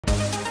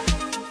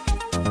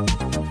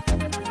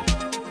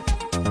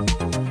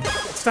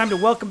It's time to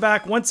welcome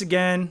back once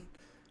again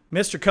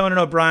Mr. Conan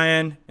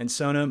O'Brien and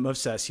Sona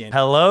Movsesian.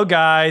 Hello,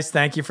 guys.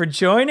 Thank you for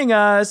joining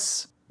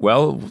us.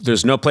 Well,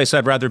 there's no place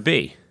I'd rather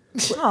be.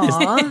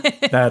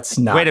 Aww. That's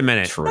not Wait a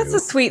minute. true. That's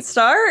a sweet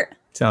start.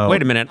 So,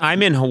 Wait a minute.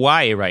 I'm in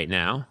Hawaii right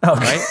now.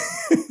 Okay.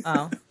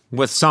 Oh.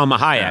 With Salma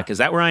Hayek. Is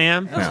that where I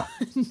am? No.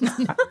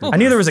 I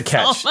knew there was a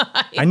catch.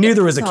 I knew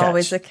there was a catch.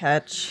 Always a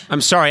catch. I'm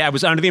sorry. I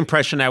was under the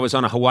impression I was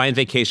on a Hawaiian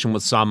vacation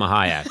with Salma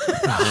Hayek.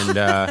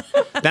 And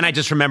then I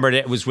just remembered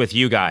it was with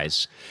you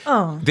guys.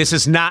 Oh. This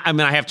is not, I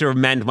mean, I have to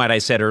amend what I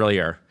said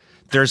earlier.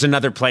 There's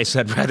another place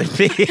I'd rather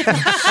be.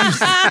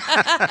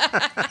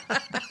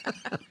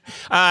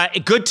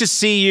 Good to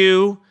see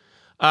you,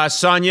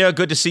 Sonia.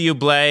 Good to see you,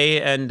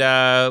 Blay. And,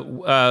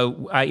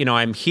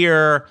 I'm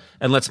here,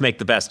 and let's make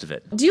the best of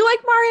it. Do you like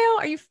Mario?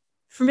 Are you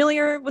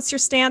familiar? What's your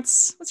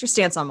stance? What's your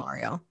stance on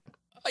Mario?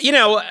 You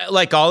know,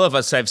 like all of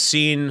us, I've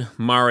seen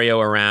Mario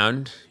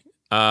around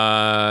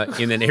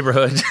in the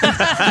neighborhood.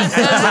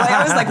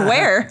 I was like,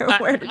 where?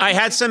 I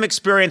had some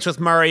experience with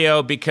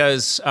Mario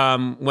because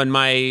when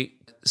my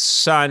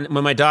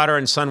daughter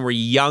and son were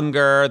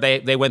younger,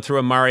 they went through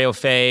a Mario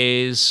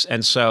phase,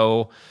 and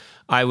so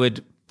I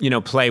would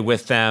play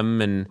with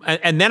them, and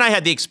then I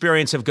had the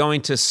experience of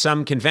going to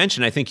some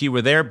convention. I think you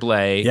were there,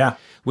 Blay. Yeah.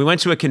 We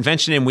went to a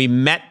convention and we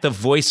met the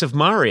voice of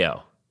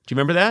Mario. Do you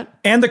remember that?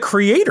 And the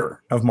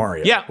creator of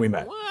Mario. Yeah, we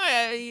met.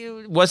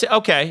 Was it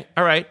okay?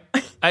 All right.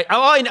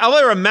 All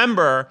I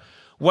remember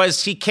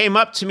was he came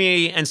up to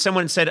me and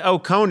someone said, "Oh,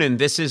 Conan,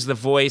 this is the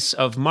voice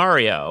of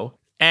Mario,"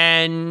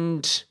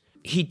 and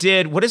he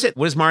did. What is it?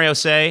 What does Mario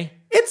say?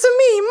 It's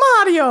me,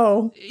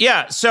 Mario.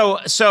 Yeah. So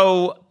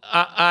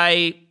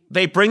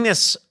they bring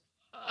this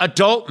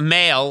adult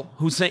male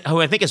who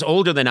I think is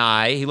older than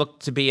I. He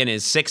looked to be in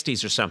his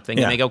 60s or something.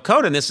 Yeah. And they go,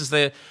 "Conan, this is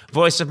the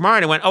voice of Mario."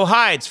 And I went, "Oh,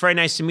 hi, it's very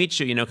nice to meet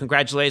you.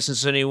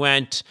 Congratulations." And he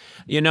went,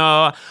 "I'm a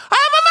Mario."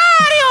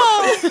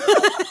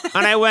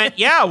 And I went,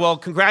 "Yeah, well,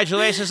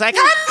 congratulations." Like,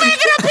 "I'm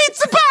making a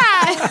pizza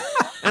pie."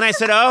 And I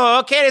said, "Oh,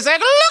 okay." And he's like,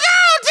 "Look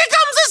out, here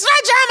comes the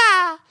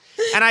sledgehammer."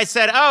 And I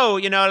said, "Oh,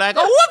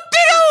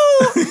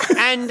 whoop-de-doo."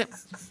 And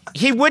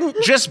he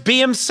wouldn't just be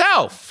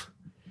himself.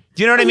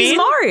 Do you know what I mean? He's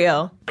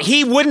Mario.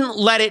 He wouldn't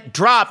let it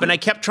drop, and I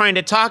kept trying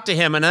to talk to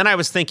him, and then I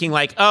was thinking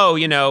like, oh,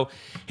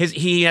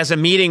 he has a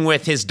meeting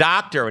with his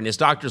doctor, and his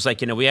doctor's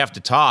like, we have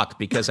to talk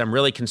because I'm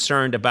really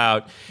concerned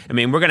about,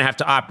 we're going to have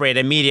to operate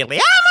immediately.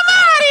 I'm a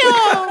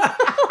Mario!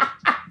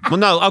 Well,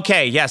 no,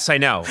 okay, yes, I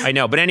know.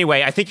 But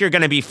anyway, I think you're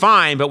going to be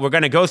fine, but we're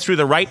going to go through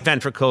the right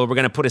ventricle. We're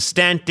going to put a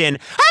stent in.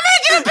 I'm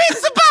making a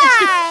pizza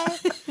pie!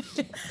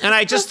 And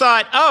I just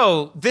thought,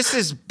 oh, this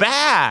is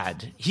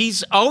bad.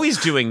 He's always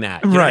doing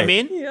that. You know what I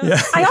mean?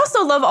 Yeah. I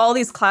also love all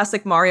these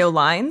classic Mario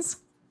lines.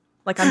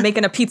 Like, I'm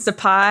making a pizza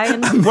pie.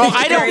 And well,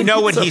 I don't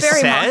know what he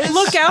says.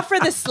 Look out for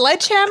the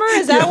sledgehammer?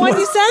 Is that what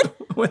you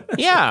said?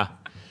 Yeah.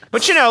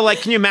 But,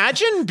 can you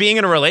imagine being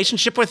in a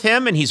relationship with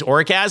him and he's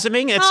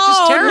orgasming? It's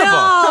just terrible.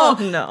 No.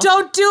 Oh, no.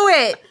 Don't do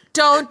it.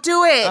 Don't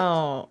do it.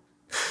 Oh.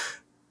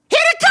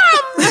 Here it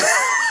comes!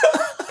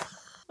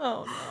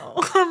 Oh,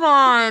 no. Come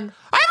on.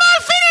 I'm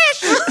all finished!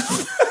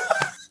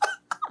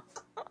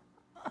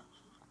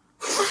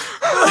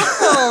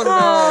 Oh, no.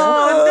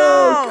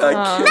 Oh,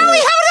 no. Now we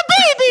have a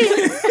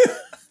baby!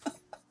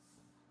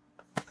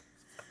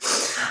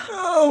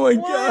 Oh my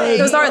God.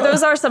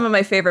 Those are some of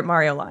my favorite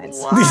Mario lines.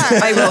 Why?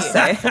 I will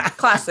say.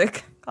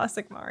 Classic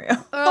Mario.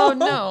 Oh,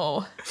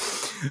 no.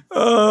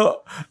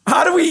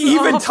 How do we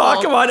even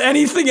talk about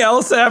anything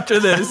else after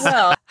this?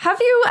 Well, have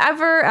you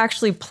ever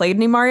actually played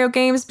any Mario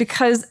games?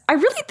 Because I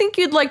really think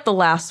you'd like the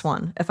last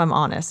one, if I'm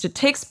honest. It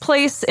takes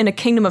place in a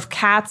kingdom of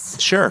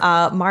cats. Sure.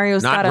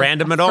 Mario's Not got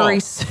random a at all. furry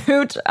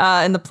suit,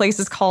 and the place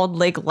is called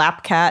Lake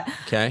Lapcat.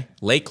 Okay.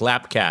 Lake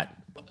Lapcat.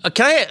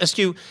 Can I ask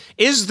you,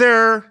 is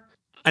there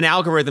an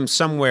algorithm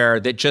somewhere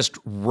that just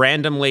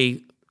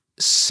randomly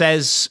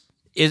says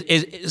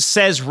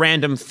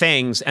random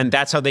things, and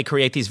that's how they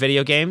create these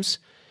video games?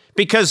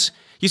 Because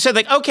you said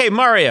like, okay,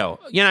 Mario,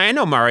 I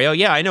know Mario.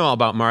 Yeah, I know all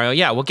about Mario.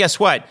 Yeah, well, guess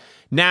what?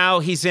 Now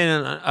he's in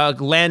a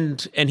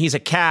land and he's a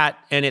cat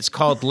and it's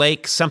called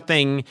Lake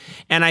something.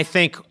 And I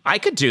think I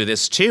could do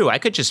this too. I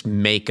could just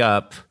make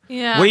up.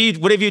 Yeah.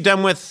 What have you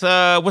done with,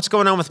 what's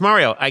going on with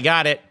Mario? I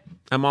got it.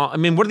 What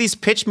are these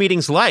pitch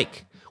meetings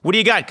like? What do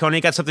you got, Conan?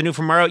 You got something new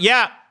for Mario?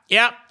 Yeah.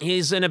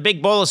 He's in a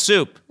big bowl of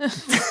soup.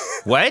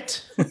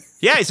 What?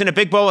 Yeah, he's in a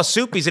big bowl of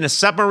soup. He's in a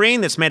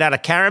submarine that's made out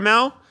of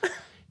caramel.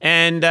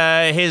 And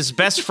his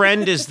best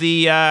friend is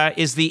the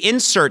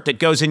insert that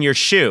goes in your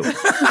shoe.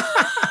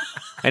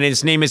 And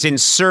his name is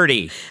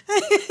Inserty.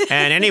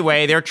 And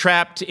anyway, they're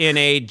trapped in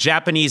a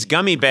Japanese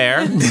gummy bear.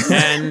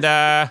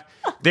 And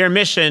their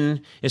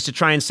mission is to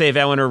try and save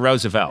Eleanor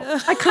Roosevelt.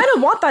 I kind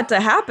of want that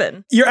to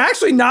happen. You're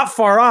actually not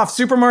far off.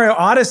 Super Mario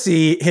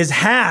Odyssey, his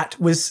hat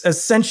was a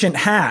sentient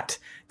hat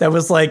that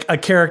was like a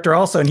character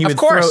also. And he would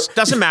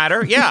doesn't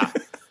matter. Yeah.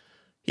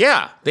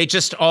 Yeah.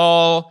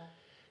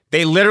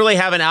 They literally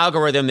have an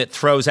algorithm that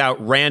throws out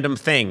random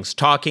things.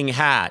 Talking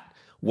hat,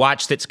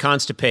 watch that's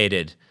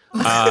constipated,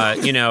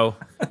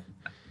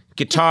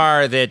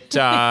 guitar that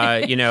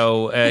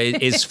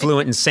is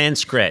fluent in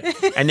Sanskrit,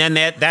 and then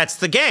that's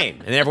the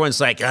game, and everyone's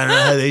like, I don't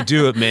know how they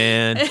do it,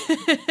 man.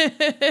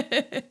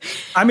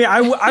 I mean,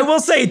 I will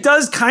say it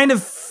does kind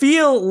of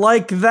feel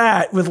like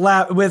that with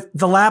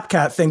the lap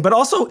cat thing, but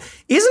also,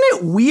 isn't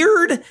it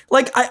weird?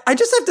 Like, I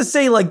just have to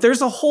say, like,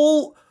 there's a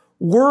whole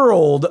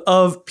world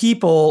of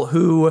people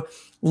who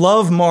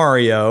love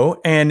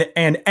Mario and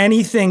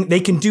anything, they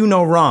can do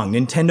no wrong.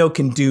 Nintendo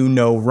can do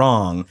no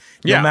wrong,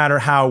 no matter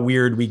how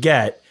weird we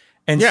get.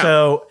 And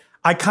so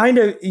I kind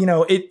of,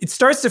 it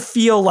starts to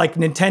feel like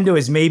Nintendo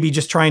is maybe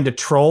just trying to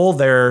troll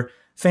their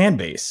fan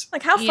base.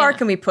 Like, how far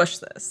can we push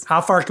this?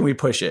 How far can we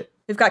push it?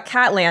 We've got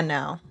Catland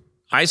now.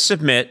 I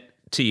submit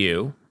to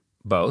you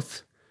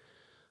both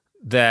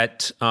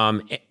that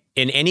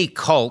in any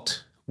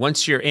cult,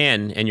 once you're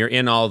in and you're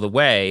in all the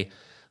way,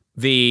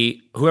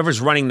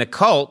 whoever's running the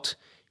cult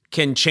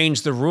can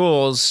change the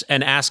rules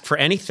and ask for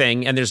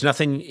anything, and there's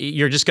nothing,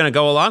 you're just going to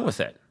go along with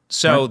it.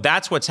 So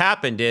that's what's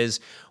happened is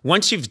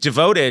once you've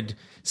devoted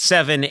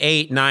 7,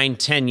 8, 9,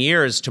 10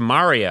 years to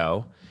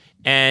Mario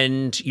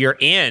and you're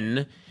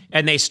in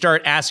and they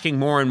start asking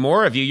more and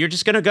more of you, you're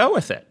just going to go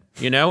with it,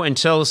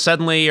 until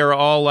suddenly you're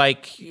all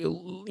like,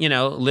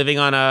 living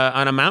on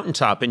a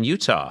mountaintop in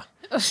Utah,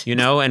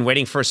 and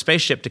waiting for a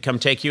spaceship to come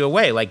take you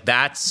away. Like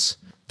that's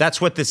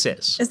what this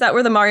is. Is that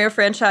where the Mario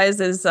franchise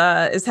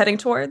is heading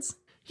towards?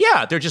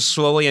 Yeah, they're just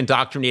slowly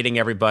indoctrinating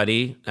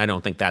everybody. I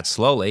don't think that's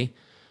slowly.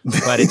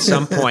 But at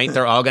some point,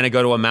 they're all going to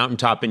go to a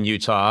mountaintop in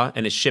Utah,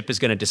 and a ship is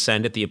going to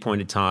descend at the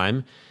appointed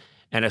time,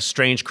 and a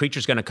strange creature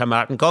is going to come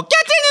out and go,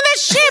 "Get into the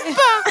ship!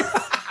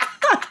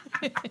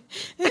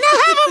 We're going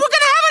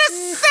to have a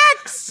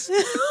sex!"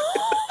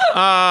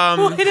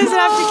 Why does it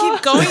have to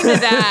keep going to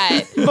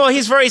that? Well,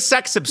 he's very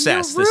sex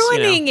obsessed. You're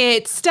ruining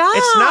it. Stop.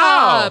 It's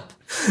not.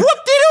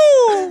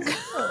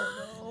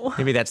 Whoop-de-doo!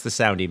 Maybe that's the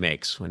sound he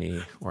makes when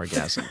he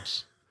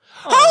orgasms.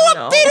 Oh,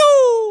 no.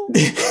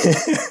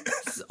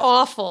 It's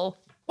awful.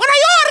 When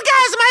I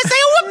orgasm, I say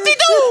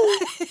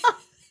whoop-de-doo!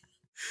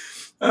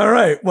 All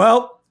right.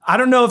 Well, I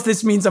don't know if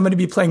this means I'm going to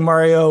be playing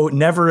Mario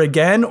Never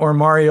Again or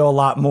Mario a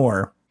lot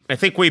more. I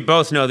think we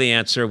both know the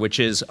answer, which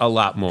is a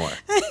lot more.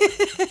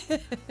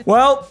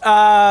 Well,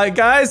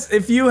 guys,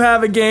 if you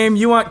have a game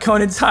you want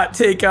Conan's hot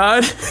take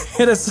on,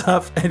 hit us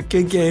up at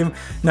Good Game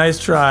Nice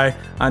Try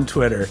on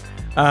Twitter.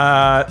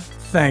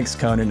 Thanks,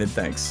 Conan, and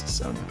thanks,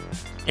 Sona.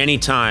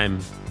 Anytime.